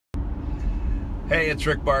Hey, it's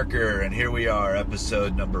Rick Barker, and here we are,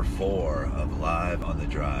 episode number 4 of Live on the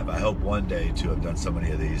Drive. I hope one day to have done so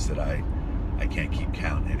many of these that I can't keep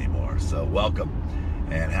count anymore. So welcome,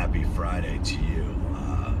 and happy Friday to you.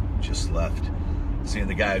 Just left seeing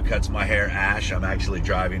the guy who cuts my hair, Ash. I'm actually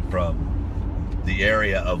driving from the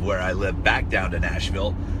area of where I live back down to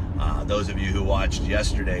Nashville. Those of you who watched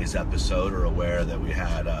yesterday's episode are aware that we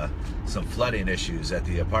had some flooding issues at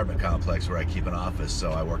the apartment complex where I keep an office,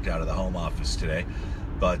 so I worked out of the home office today.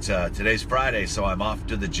 But today's Friday, so I'm off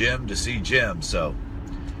to the gym to see Jim. So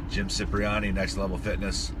Jim Cipriani, Next Level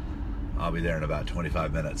Fitness. I'll be there in about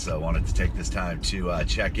 25 minutes, so I wanted to take this time to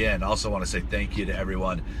check in. Also want to say thank you to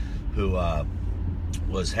everyone who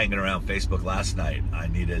was hanging around Facebook last night. I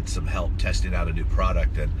needed some help testing out a new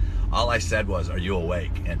product, and all I said was, "Are you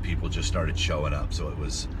awake?" And people just started showing up, so it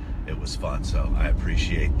was fun. So I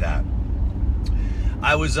appreciate that.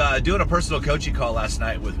 I was doing a personal coaching call last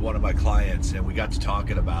night with one of my clients, and we got to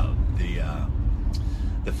talking about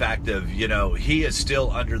the fact of, he is still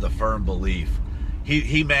under the firm belief.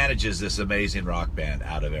 He manages this amazing rock band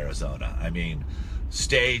out of Arizona. I mean,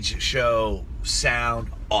 stage, show, sound,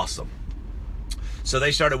 awesome. So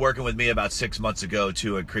they started working with me about 6 months ago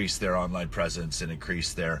to increase their online presence and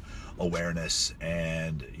increase their awareness.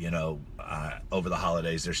 And, over the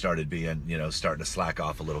holidays, there started being, starting to slack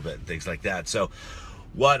off a little bit and things like that. So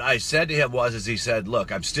what I said to him was, he said,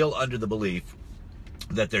 "Look, I'm still under the belief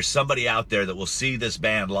that there's somebody out there that will see this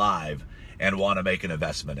band live and want to make an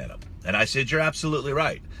investment in them." And I said, "You're absolutely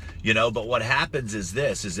right. But what happens is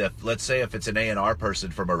this, is if, let's say if it's an A&R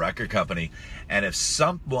person from a record company, and if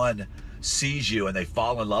someone sees you and they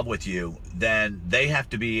fall in love with you, then they have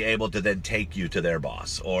to be able to then take you to their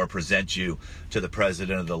boss or present you to the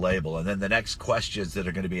president of the label. And then the next questions that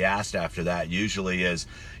are going to be asked after that usually is,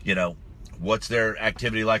 what's their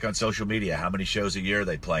activity like on social media? How many shows a year are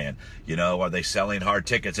they playing? Are they selling hard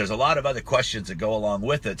tickets?" There's a lot of other questions that go along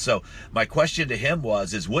with it. So my question to him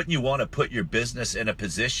was, wouldn't you want to put your business in a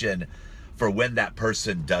position for when that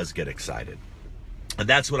person does get excited? And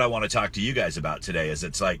that's what I want to talk to you guys about today. Is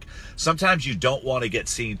it's like, sometimes you don't want to get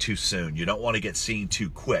seen too soon. You don't want to get seen too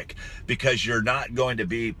quick, because you're not going to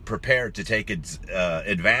be prepared to take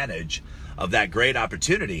advantage of that great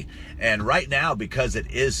opportunity. And right now, because it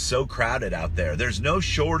is so crowded out there, there's no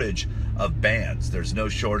shortage of bands. There's no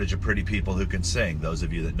shortage of pretty people who can sing. Those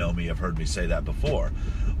of you that know me have heard me say that before.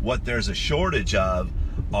 What there's a shortage of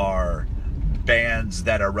are bands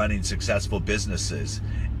that are running successful businesses,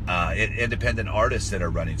 independent artists that are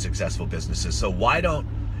running successful businesses. So why don't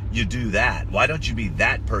you do that? Why don't you be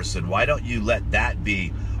that person? Why don't you let that be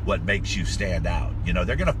what makes you stand out?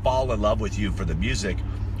 They're going to fall in love with you for the music.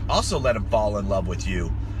 Also let them fall in love with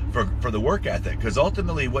you for the work ethic, because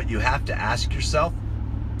ultimately what you have to ask yourself,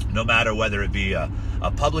 no matter whether it be a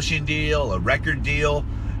publishing deal, a record deal,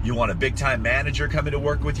 you want a big time manager coming to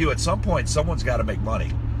work with you, at some point someone's got to make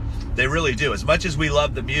money. They really do. As much as we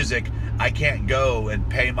love the music, I can't go and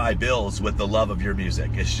pay my bills with the love of your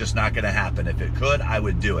music. It's just not going to happen. If it could, I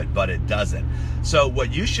would do it, but it doesn't. So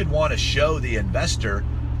what you should want to show the investor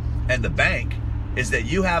and the bank is that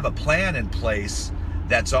you have a plan in place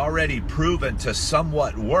that's already proven to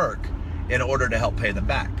somewhat work in order to help pay them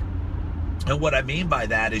back. And what I mean by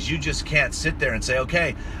that is, you just can't sit there and say,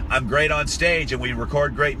 "Okay, I'm great on stage and we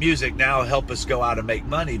record great music, now help us go out and make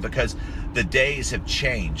money," because the days have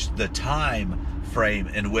changed. The time frame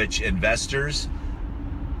in which investors,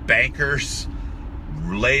 bankers,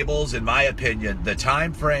 labels, in my opinion, the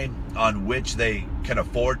time frame on which they can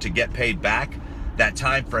afford to get paid back, that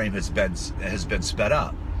time frame has been sped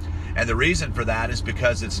up. And the reason for that is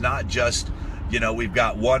because it's not just, we've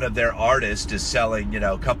got one of their artists is selling,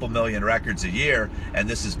 a couple million records a year, and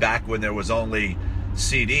this is back when there was only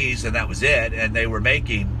CDs and that was it, and they were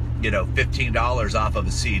making, $15 off of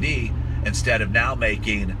a CD instead of now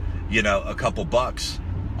making, a couple bucks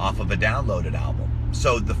off of a downloaded album.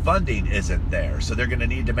 So the funding isn't there. So they're going to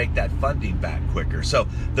need to make that funding back quicker. So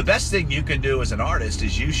the best thing you can do as an artist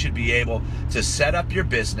is you should be able to set up your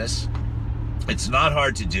business. It's not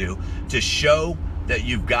hard to do, to show that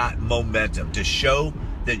you've got momentum, to show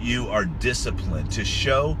that you are disciplined, to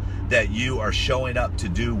show that you are showing up to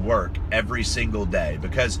do work every single day.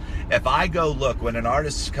 Because if I go look, when an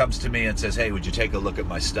artist comes to me and says, "Hey, would you take a look at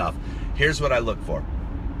my stuff?" Here's what I look for.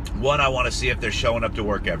 One, I want to see if they're showing up to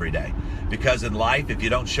work every day. Because in life, if you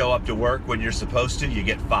don't show up to work when you're supposed to, you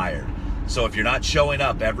get fired. So if you're not showing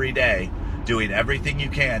up every day, doing everything you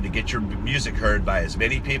can to get your music heard by as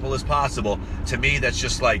many people as possible, to me, that's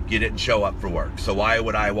just like you didn't show up for work. So why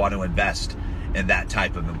would I want to invest in that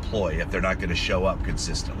type of employee if they're not going to show up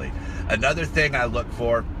consistently? Another thing I look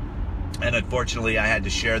for And unfortunately, I had to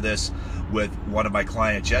share this with one of my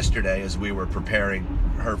clients yesterday as we were preparing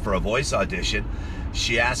her for a voice audition.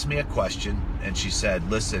 She asked me a question and she said,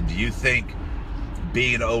 listen, do you think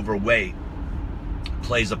being overweight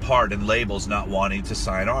plays a part in labels not wanting to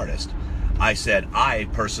sign artists? I said, I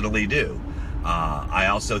personally do. I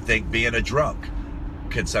also think being a drunk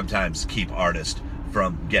can sometimes keep artists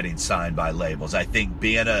from getting signed by labels. I think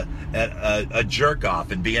being a jerk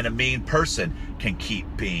off and being a mean person can keep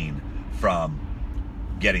being from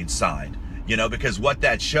getting signed. You know, because what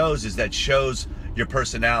that shows is that shows your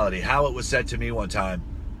personality. How it was said to me one time,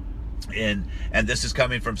 and this is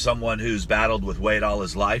coming from someone who's battled with weight all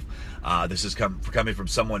his life. This is coming from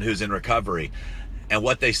someone who's in recovery. And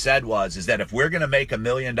what they said is that if we're going to make $1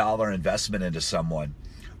 million investment into someone,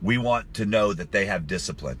 we want to know that they have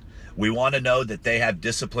discipline. We want to know that they have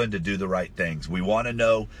discipline to do the right things. We want to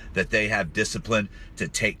know that they have discipline to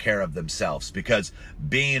take care of themselves, because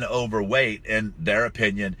being overweight, in their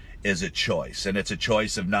opinion, is a choice, and it's a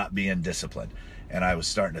choice of not being disciplined. And I was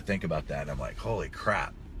starting to think about that. I'm like, holy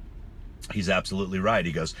crap. He's absolutely right.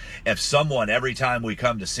 He goes, if someone, every time we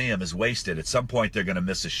come to see him, is wasted, at some point they're going to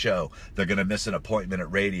miss a show. They're going to miss an appointment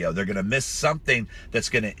at radio. They're going to miss something that's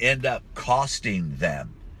going to end up costing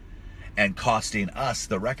them and costing us,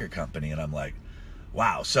 the record company. And I'm like,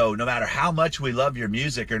 wow. So no matter how much we love your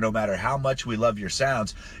music or no matter how much we love your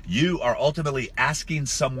sounds, you are ultimately asking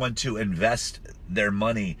someone to invest their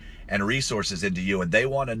money and resources into you, and they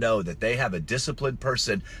want to know that they have a disciplined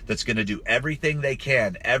person that's going to do everything they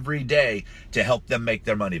can every day to help them make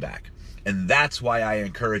their money back. And that's why I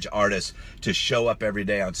encourage artists to show up every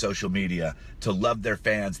day on social media, to love their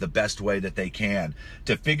fans the best way that they can,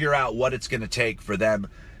 to figure out what it's going to take for them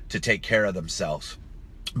to take care of themselves.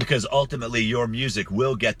 Because ultimately your music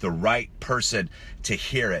will get the right person to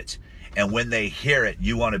hear it. And when they hear it,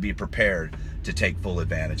 you want to be prepared to take full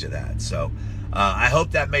advantage of that. So I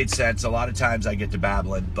hope that made sense. A lot of times I get to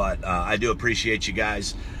babbling, but I do appreciate you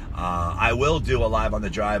guys. I will do a live on the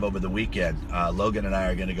drive over the weekend. Logan and I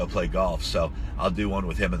are going to go play golf, so I'll do one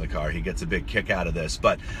with him in the car. He gets a big kick out of this,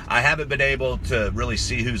 but I haven't been able to really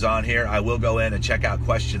see who's on here. I will go in and check out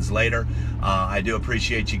questions later. I do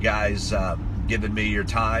appreciate you guys giving me your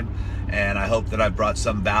time, and I hope that I've brought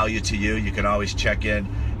some value to you. You can always check in.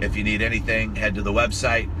 If you need anything, head to the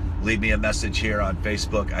website. Leave me a message here on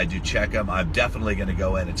Facebook. I do check them. I'm definitely going to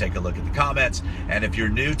go in and take a look at the comments. And if you're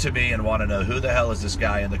new to me and want to know who the hell is this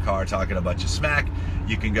guy in the car talking a bunch of smack,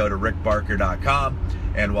 you can go to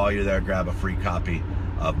rickbarker.com. And while you're there, grab a free copy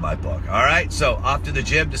of my book. All right, so off to the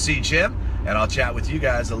gym to see Jim, and I'll chat with you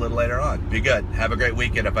guys a little later on. Be good. Have a great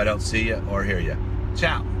weekend if I don't see you or hear you.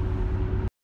 Ciao.